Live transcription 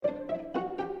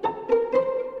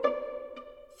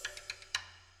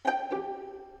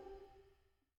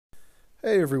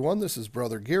Hey everyone, this is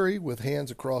Brother Gary with Hands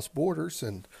Across Borders,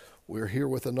 and we're here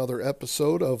with another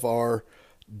episode of our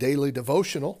daily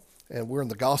devotional. And we're in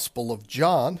the Gospel of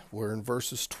John. We're in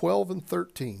verses 12 and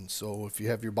 13. So if you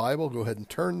have your Bible, go ahead and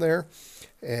turn there.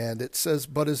 And it says,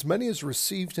 "But as many as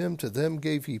received him, to them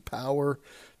gave he power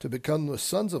to become the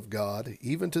sons of God,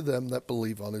 even to them that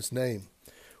believe on his name,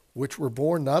 which were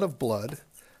born not of blood,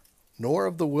 nor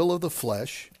of the will of the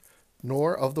flesh,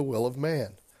 nor of the will of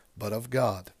man, but of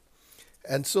God."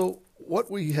 And so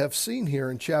what we have seen here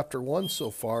in chapter 1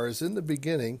 so far is in the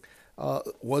beginning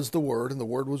was the Word, and the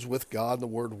Word was with God, and the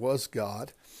Word was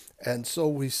God. And so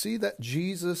we see that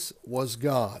Jesus was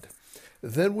God.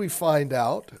 Then we find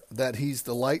out that he's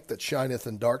the light that shineth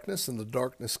in darkness, and the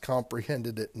darkness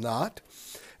comprehended it not.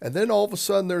 And then all of a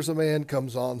sudden there's a man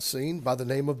comes on scene by the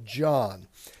name of John.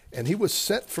 And he was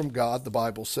sent from God, the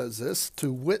Bible says this,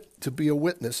 to be a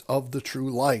witness of the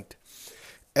true light.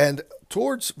 And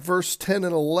towards verse 10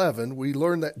 and 11, we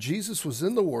learn that Jesus was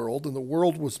in the world, and the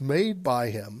world was made by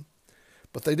him,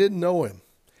 but they didn't know him.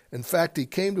 In fact, he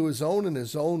came to his own, and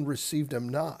his own received him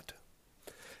not.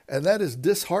 And that is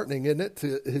disheartening, isn't it,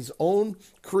 to his own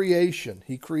creation.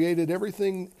 He created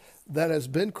everything that has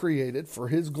been created for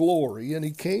his glory, and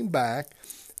he came back,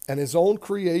 and his own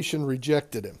creation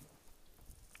rejected him.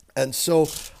 And so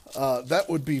that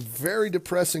would be very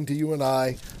depressing to you and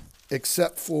I,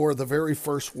 except for the very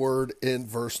first word in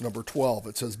verse number 12.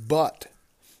 It says, "But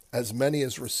as many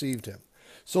as received him."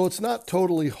 So it's not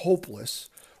totally hopeless.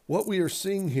 What we are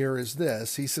seeing here is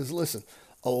this. He says, listen,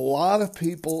 a lot of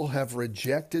people have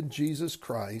rejected Jesus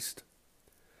Christ,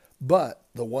 but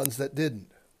the ones that didn't.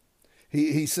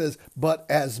 He says, but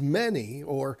as many,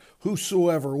 or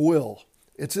whosoever will.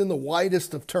 It's in the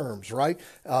widest of terms, right?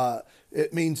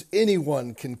 It means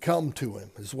anyone can come to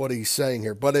him, is what he's saying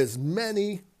here. But as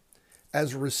many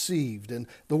as received. And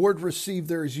the word received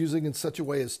there is using in such a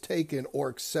way as taken or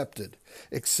accepted.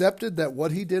 Accepted that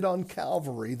what he did on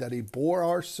Calvary, that he bore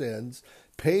our sins,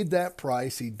 paid that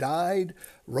price, he died,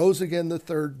 rose again the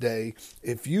third day.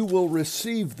 If you will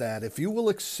receive that, if you will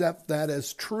accept that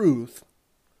as truth,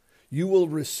 you will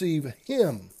receive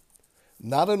him.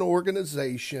 Not an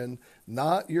organization,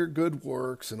 not your good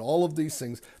works and all of these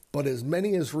things, but as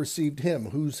many as received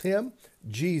him. Who's him?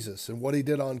 Jesus and what he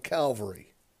did on Calvary.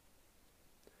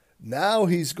 Now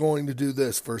he's going to do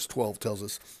this, verse 12 tells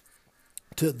us.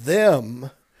 To them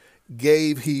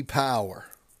gave he power.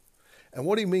 And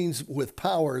what he means with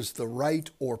power is the right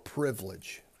or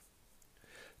privilege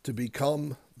to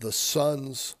become the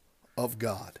sons of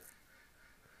God.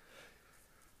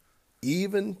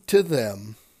 Even to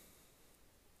them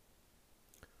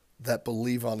that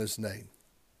believe on his name.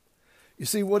 You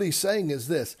see, what he's saying is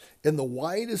this. In the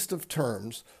widest of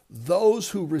terms, those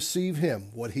who receive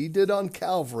him, what he did on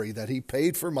Calvary, that he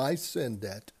paid for my sin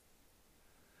debt,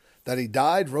 that he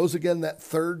died, rose again that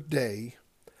third day,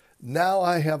 now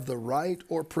I have the right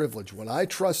or privilege, when I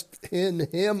trust in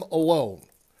him alone,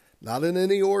 not in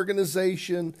any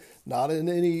organization, not in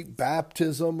any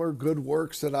baptism or good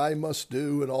works that I must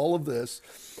do and all of this,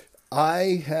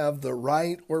 I have the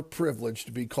right or privilege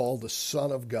to be called the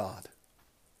Son of God.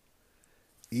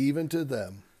 Even to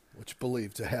them which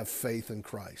believe, to have faith in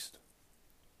Christ.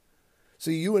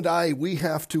 See, you and I, we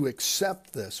have to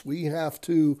accept this. We have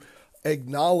to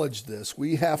acknowledge this.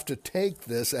 We have to take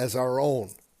this as our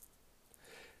own.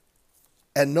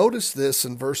 And notice this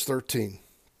in verse 13.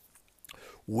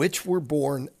 Which were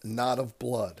born not of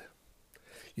blood.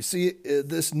 You see,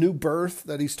 this new birth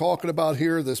that he's talking about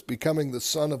here, this becoming the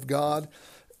Son of God,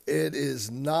 it is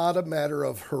not a matter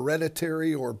of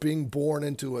hereditary or being born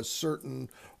into a certain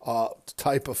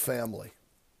type of family.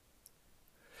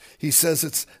 He says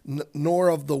it's nor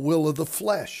of the will of the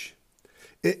flesh.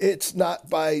 It's not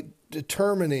by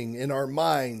determining in our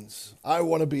minds, I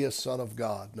want to be a son of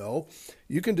God. No,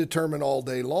 you can determine all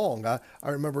day long. I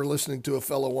remember listening to a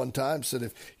fellow one time said,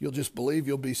 if you'll just believe,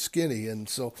 you'll be skinny. And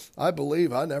so I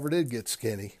believe I never did get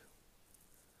skinny.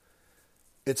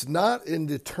 It's not in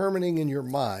determining in your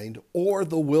mind or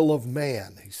the will of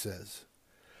man, he says.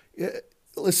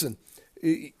 Listen,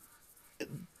 the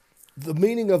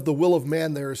meaning of the will of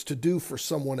man there is to do for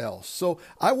someone else. So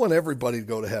I want everybody to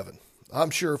go to heaven.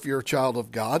 I'm sure if you're a child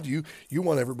of God, you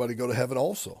want everybody to go to heaven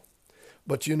also.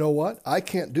 But you know what? I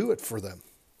can't do it for them.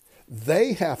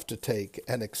 They have to take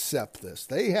and accept this.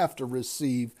 They have to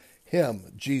receive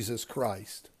him, Jesus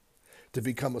Christ, to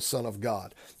become a son of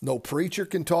God. No preacher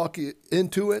can talk you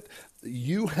into it.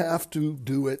 You have to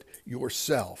do it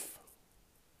yourself.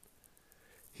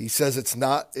 He says it's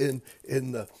not in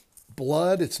the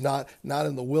blood. It's not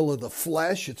in the will of the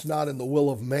flesh. It's not in the will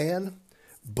of man,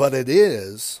 but it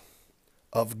is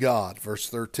of God. Verse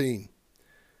 13.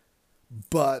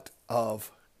 but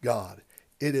of God.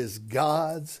 It is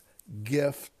God's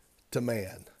gift to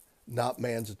man, not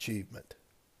man's achievement.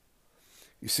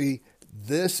 You see,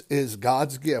 this is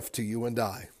God's gift to you and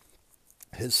I,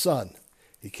 his son.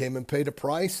 He came and paid a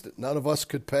price that none of us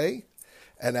could pay.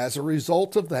 And as a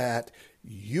result of that,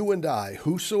 you and I,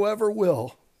 whosoever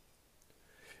will,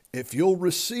 if you'll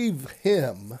receive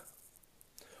him,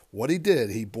 what he did,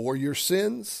 he bore your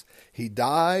sins, he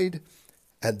died,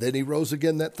 and then he rose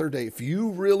again that third day. If you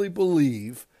really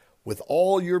believe with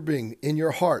all your being in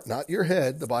your heart, not your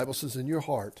head, the Bible says in your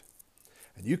heart,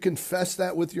 and you confess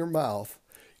that with your mouth,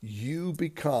 you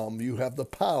have the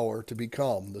power to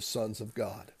become the sons of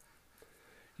God.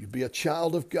 You be a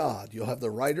child of God. You'll have the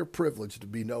right or privilege to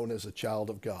be known as a child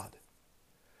of God.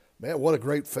 Man, what a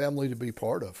great family to be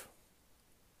part of.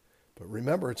 But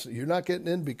remember, you're not getting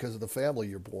in because of the family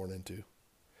you're born into.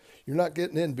 You're not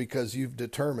getting in because you've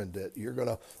determined it. You're going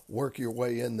to work your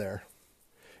way in there.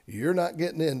 You're not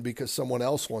getting in because someone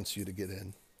else wants you to get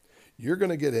in. You're going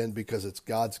to get in because it's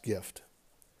God's gift.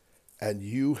 And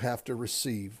you have to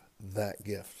receive that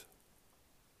gift.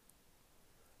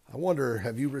 I wonder,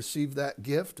 have you received that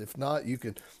gift? If not, you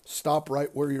can stop right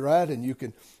where you're at and you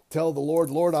can tell the Lord,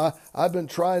 Lord, I've been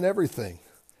trying everything.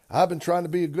 I've been trying to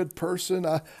be a good person.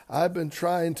 I've been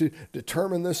trying to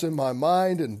determine this in my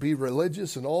mind and be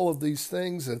religious and all of these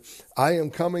things. And I am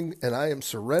coming and I am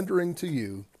surrendering to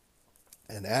you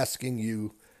and asking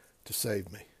you to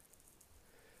save me.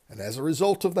 And as a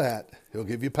result of that, he'll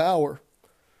give you power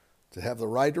to have the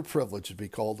right or privilege to be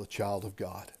called a child of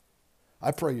God.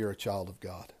 I pray you're a child of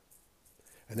God.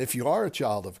 And if you are a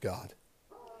child of God,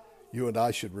 you and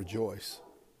I should rejoice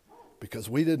because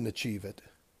we didn't achieve it.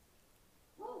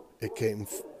 It came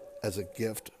as a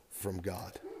gift from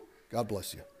God. God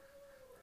bless you.